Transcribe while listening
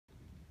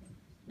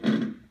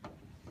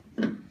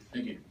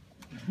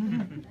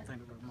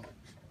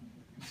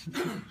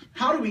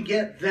How do we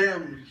get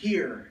them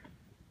here?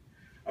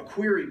 A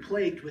query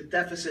plagued with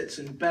deficits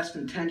and best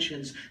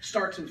intentions,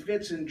 starts and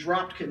fits and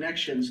dropped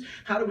connections.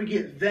 How do we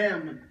get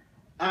them,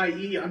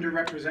 i.e.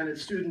 underrepresented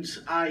students,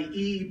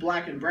 i.e.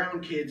 black and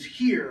brown kids,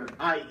 here,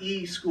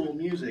 i.e. school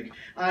music?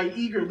 I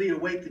eagerly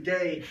await the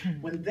day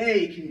when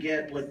they can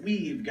get what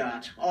we've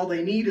got. All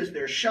they need is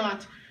their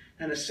shot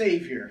and a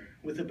savior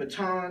with a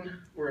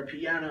baton or a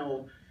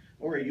piano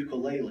or a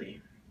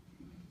ukulele.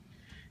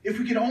 If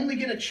we could only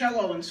get a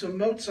cello and some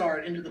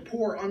Mozart into the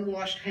poor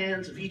unwashed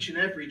hands of each and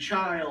every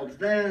child,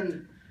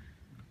 then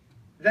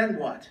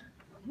what?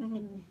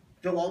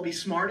 They'll all be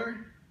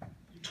smarter,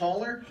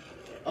 taller,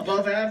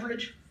 above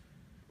average.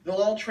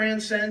 They'll all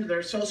transcend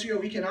their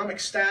socioeconomic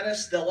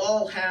status. They'll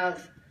all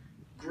have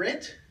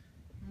grit.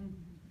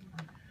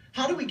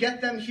 How do we get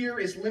them here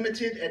is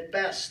limited at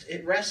best.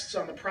 It rests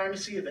on the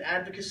primacy of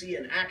advocacy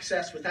and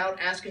access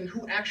without asking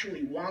who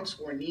actually wants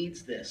or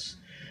needs this.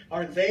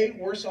 Are they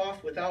worse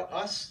off without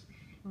us?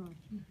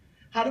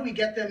 How do we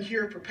get them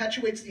here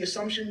perpetuates the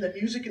assumption that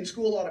music in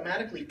school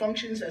automatically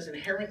functions as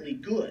inherently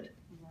good,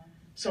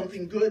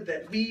 something good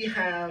that we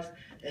have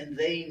and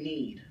they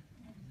need.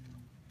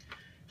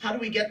 How do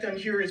we get them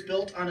here is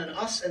built on an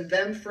us and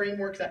them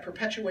framework that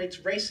perpetuates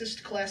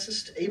racist,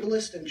 classist,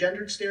 ableist, and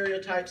gendered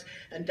stereotypes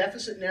and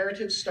deficit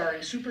narratives starring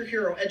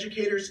superhero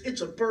educators.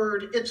 It's a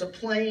bird, it's a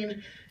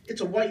plane, it's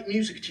a white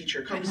music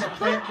teacher comes to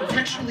plant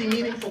contextually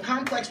meaningful,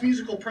 complex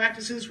musical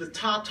practices with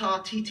ta-ta,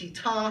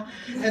 ti-ti-ta,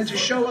 and to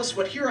show us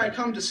what "Here I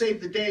Come to Save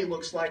the Day"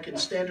 looks like in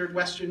standard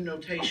Western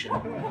notation.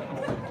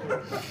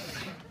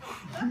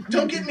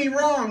 Don't get me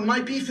wrong, my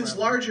beef is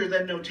larger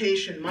than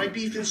notation. My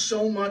beef is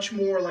so much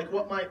more like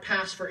what might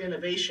pass for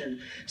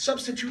innovation.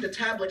 Substitute a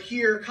tablet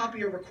here,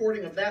 copy a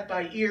recording of that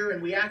by ear,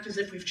 and we act as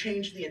if we've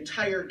changed the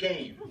entire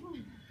game.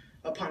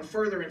 Upon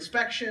further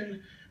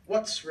inspection,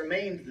 what's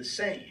remained the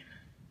same?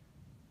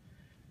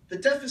 The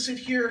deficit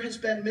here has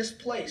been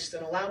misplaced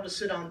and allowed to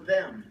sit on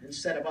them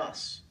instead of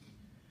us.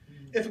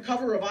 If a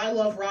cover of "I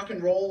Love Rock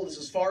and Roll" is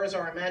as far as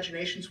our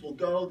imaginations will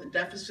go, the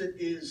deficit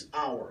is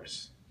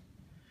ours.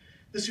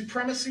 The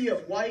supremacy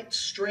of white,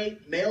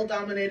 straight,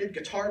 male-dominated,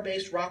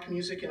 guitar-based rock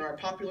music in our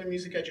popular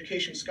music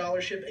education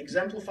scholarship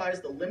exemplifies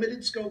the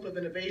limited scope of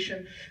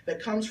innovation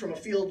that comes from a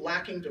field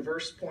lacking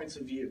diverse points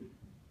of view.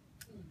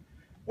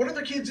 What are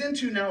the kids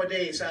into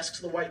nowadays, asks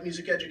the white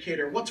music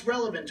educator. What's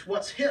relevant?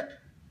 What's hip?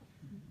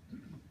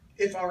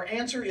 If our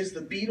answer is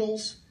the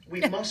Beatles,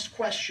 we must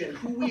question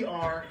who we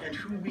are and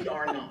who we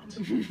are not.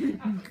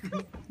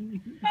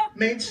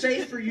 Made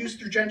safe for use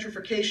through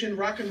gentrification,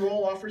 rock and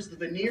roll offers the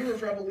veneer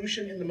of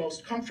revolution in the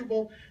most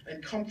comfortable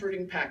and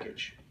comforting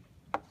package.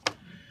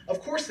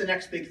 Of course, the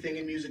next big thing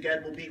in music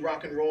ed will be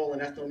rock and roll. An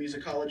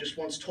ethnomusicologist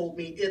once told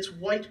me it's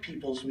white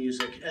people's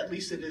music, at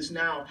least it is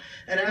now.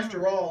 And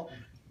after all,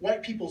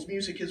 white people's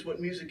music is what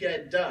music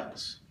ed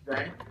does,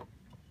 right?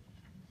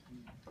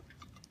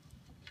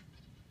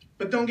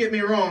 But don't get me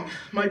wrong,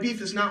 my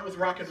beef is not with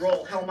rock and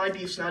roll. Hell, my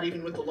beef's not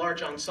even with the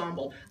large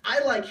ensemble. I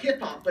like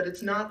hip-hop, but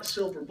it's not a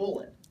silver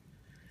bullet.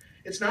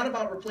 It's not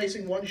about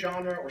replacing one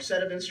genre or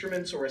set of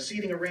instruments or a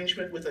seating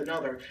arrangement with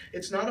another.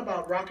 It's not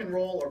about rock and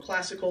roll or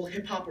classical,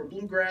 hip-hop or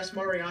bluegrass,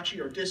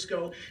 mariachi or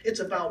disco. It's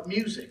about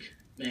music,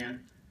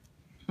 man.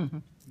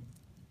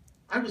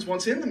 I was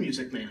once in the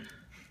Music Man.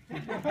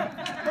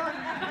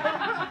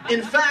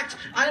 In fact,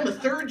 I am a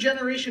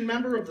third-generation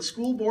member of the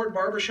school board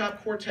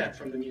barbershop quartet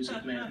from the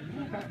Music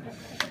Man.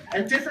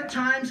 At different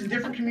times in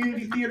different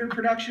community theater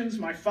productions,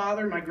 my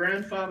father, my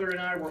grandfather, and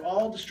I were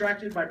all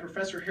distracted by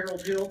Professor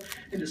Harold Hill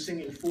into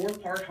singing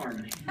four-part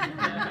harmony.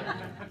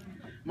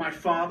 My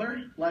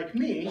father, like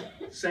me,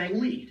 sang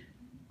lead,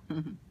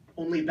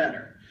 only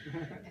better.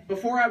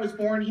 Before I was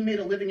born, he made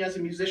a living as a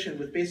musician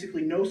with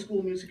basically no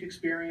school music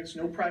experience,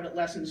 no private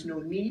lessons, no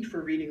need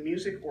for reading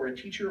music or a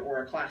teacher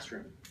or a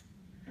classroom.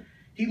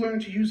 He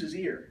learned to use his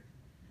ear.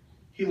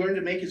 He learned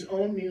to make his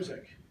own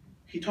music.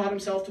 He taught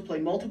himself to play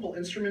multiple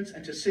instruments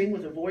and to sing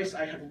with a voice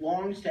I have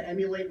longed to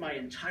emulate my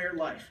entire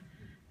life,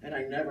 and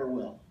I never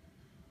will.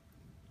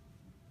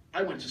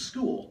 I went to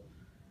school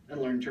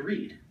and learned to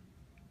read,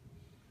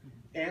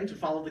 and to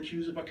follow the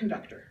cues of a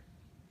conductor,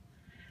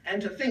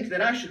 and to think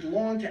that I should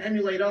long to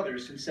emulate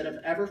others instead of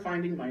ever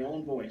finding my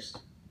own voice.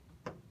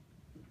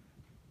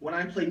 When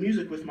I play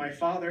music with my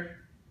father,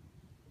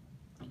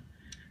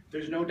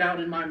 there's no doubt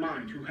in my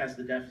mind who has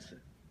the deficit.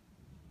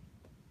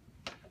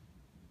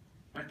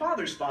 My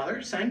father's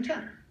father sang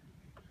tenor.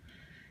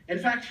 In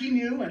fact, he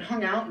knew and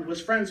hung out and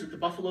was friends with the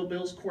Buffalo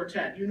Bills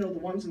Quartet. You know the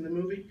ones in the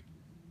movie?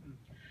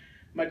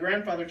 My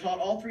grandfather taught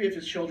all three of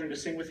his children to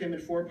sing with him in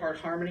four-part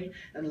harmony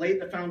and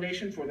laid the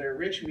foundation for their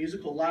rich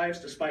musical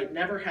lives despite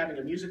never having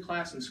a music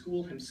class in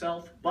school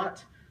himself.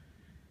 But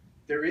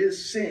there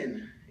is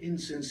sin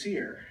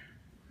insincere.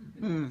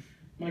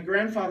 My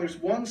grandfather's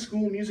one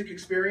school music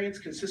experience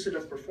consisted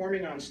of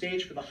performing on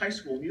stage for the high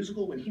school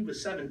musical when he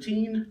was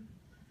 17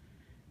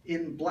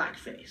 in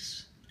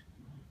blackface.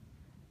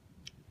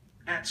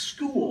 At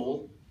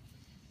school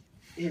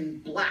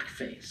in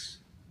blackface.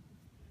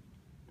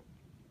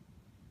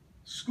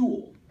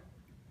 School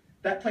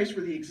That place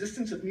where the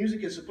existence of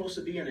music is supposed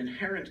to be an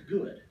inherent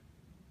good.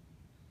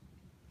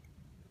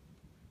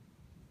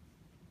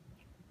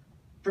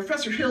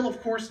 Professor Hill,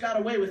 of course, got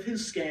away with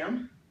his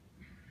scam.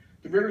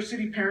 The River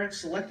City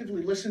parents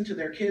selectively listened to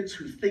their kids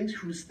whose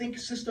think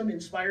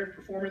system-inspired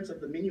performance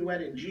of the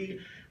minuet in G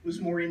was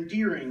more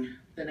endearing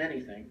than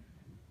anything.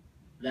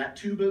 That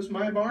tuba's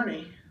my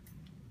Barney.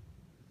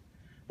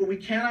 But we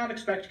cannot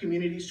expect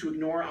communities to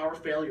ignore our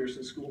failures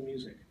in school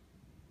music.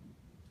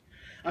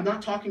 I'm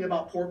not talking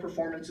about poor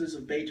performances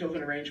of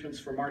Beethoven arrangements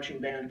for marching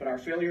band, but our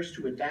failures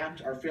to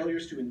adapt, our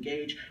failures to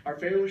engage, our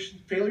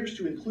failures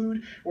to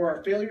include, or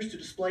our failures to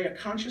display a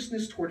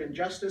consciousness toward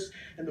injustice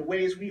and the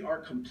ways we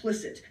are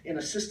complicit in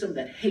a system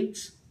that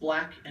hates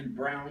black and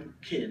brown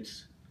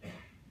kids.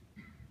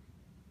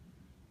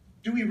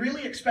 Do we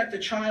really expect a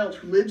child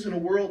who lives in a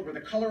world where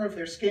the color of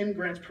their skin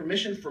grants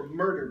permission for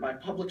murder by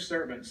public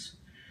servants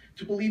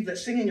to believe that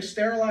singing a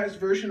sterilized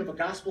version of a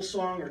gospel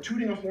song or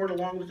tooting a horn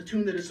along with a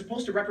tune that is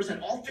supposed to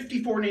represent all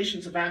 54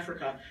 nations of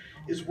Africa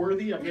is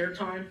worthy of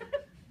airtime?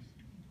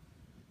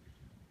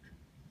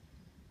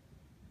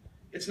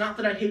 It's not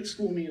that I hate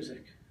school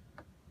music.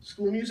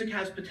 School music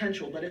has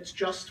potential, but it's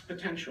just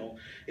potential.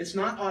 It's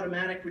not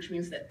automatic, which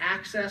means that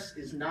access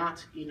is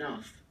not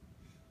enough.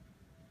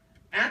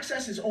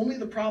 Access is only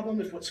the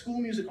problem if what school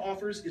music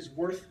offers is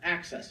worth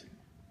accessing.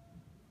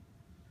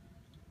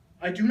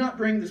 I do not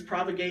bring this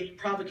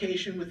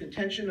provocation with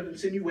intention of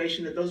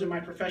insinuation that those in my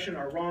profession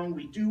are wrong.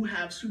 We do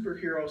have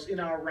superheroes in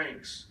our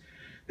ranks.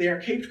 They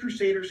are caped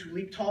crusaders who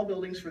leap tall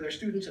buildings for their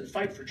students and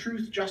fight for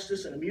truth,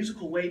 justice, and a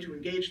musical way to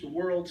engage the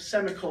world,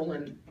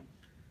 semicolon,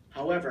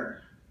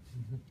 however,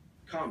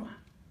 comma.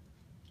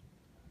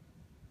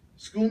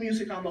 School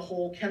music on the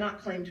whole cannot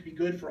claim to be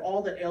good for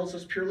all that ails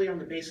us purely on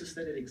the basis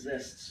that it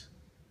exists.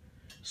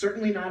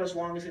 Certainly not as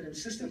long as it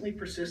insistently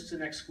persists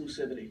in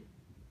exclusivity.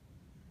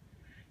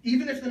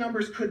 Even if the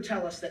numbers could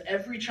tell us that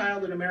every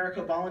child in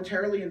America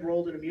voluntarily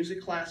enrolled in a music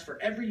class for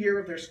every year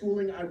of their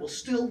schooling, I will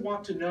still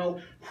want to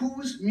know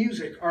whose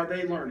music are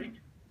they learning,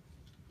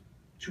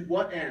 to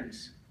what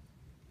ends,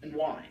 and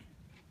why.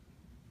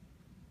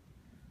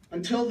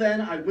 Until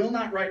then, I will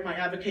not write my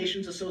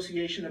Avocations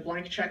Association a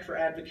blank check for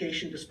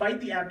advocation,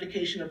 despite the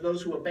abdication of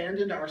those who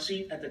abandoned our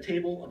seat at the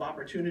table of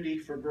opportunity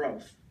for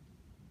growth.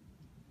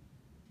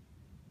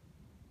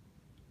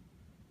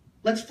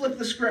 Let's flip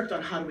the script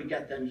on how do we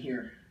get them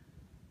here.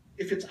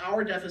 If it's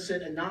our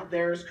deficit and not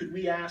theirs, could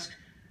we ask,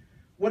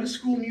 what is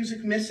school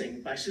music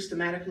missing by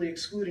systematically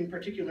excluding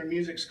particular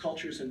musics,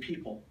 cultures, and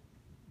people?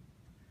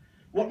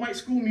 What might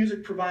school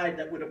music provide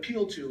that would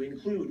appeal to,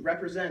 include,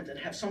 represent, and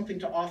have something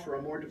to offer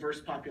a more diverse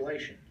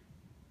population?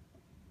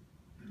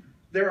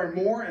 There are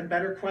more and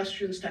better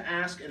questions to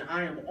ask, and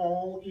I am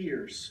all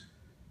ears.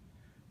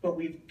 But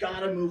we've got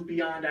to move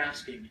beyond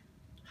asking,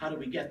 how do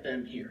we get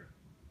them here?